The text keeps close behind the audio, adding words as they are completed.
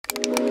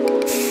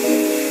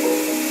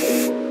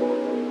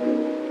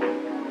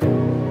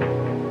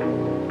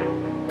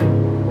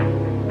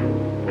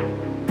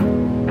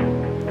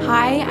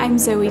I'm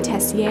Zoe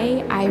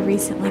Tessier. I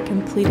recently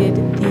completed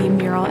the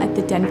mural at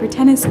the Denver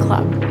Tennis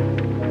Club.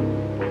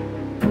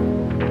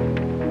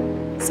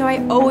 So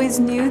I always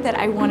knew that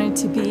I wanted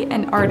to be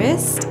an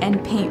artist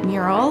and paint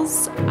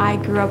murals. I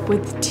grew up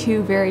with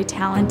two very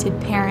talented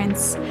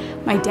parents.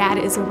 My dad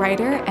is a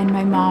writer and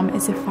my mom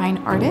is a fine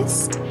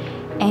artist.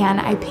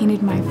 And I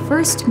painted my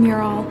first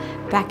mural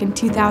back in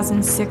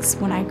 2006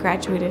 when I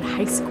graduated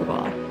high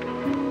school.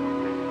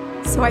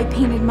 So I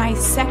painted my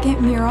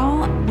second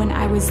mural when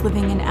I was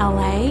living in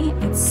LA.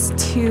 It's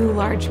two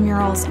large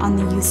murals on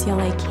the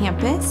UCLA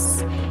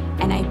campus.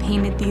 And I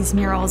painted these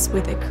murals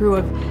with a crew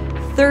of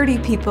 30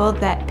 people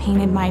that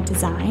painted my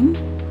design.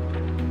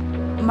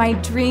 My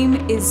dream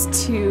is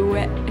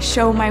to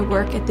show my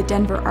work at the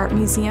Denver Art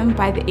Museum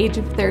by the age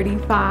of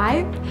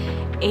 35.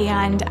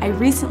 And I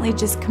recently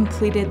just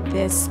completed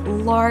this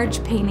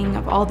large painting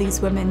of all these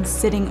women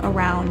sitting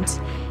around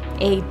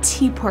a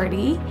tea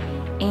party.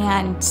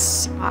 And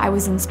I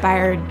was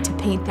inspired to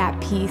paint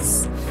that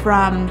piece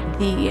from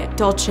the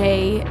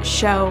Dolce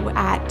show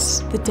at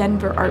the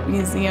Denver Art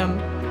Museum.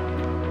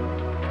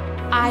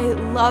 I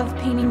love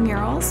painting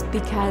murals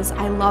because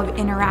I love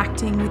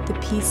interacting with the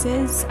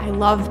pieces. I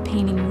love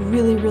painting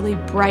really, really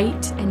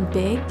bright and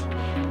big.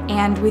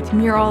 And with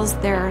murals,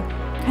 they're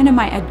kind of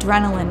my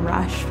adrenaline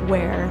rush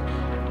where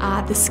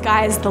the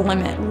sky is the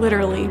limit,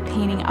 literally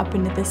painting up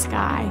into the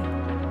sky.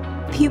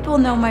 People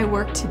know my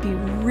work to be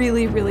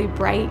really, really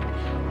bright.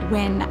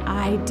 When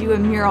I do a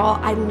mural,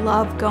 I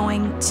love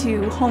going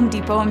to Home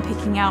Depot and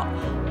picking out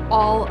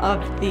all of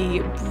the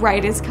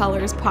brightest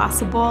colors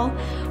possible.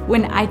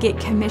 When I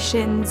get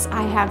commissions,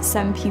 I have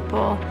some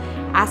people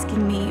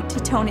asking me to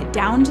tone it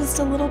down just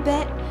a little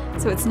bit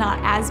so it's not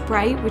as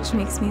bright, which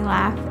makes me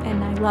laugh,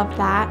 and I love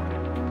that.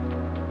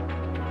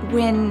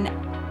 When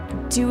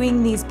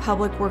doing these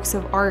public works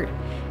of art,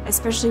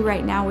 especially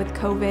right now with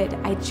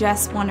COVID, I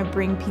just want to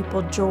bring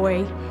people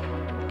joy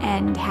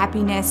and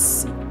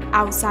happiness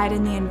outside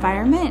in the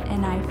environment,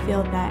 and I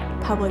feel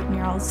that public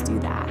murals do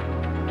that.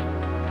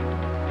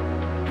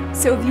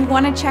 So if you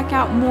want to check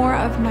out more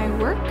of my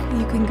work,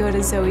 you can go to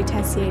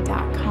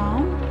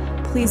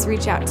zoetessier.com. Please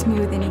reach out to me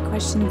with any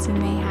questions you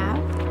may have,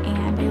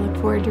 and I look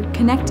forward to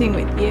connecting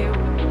with you.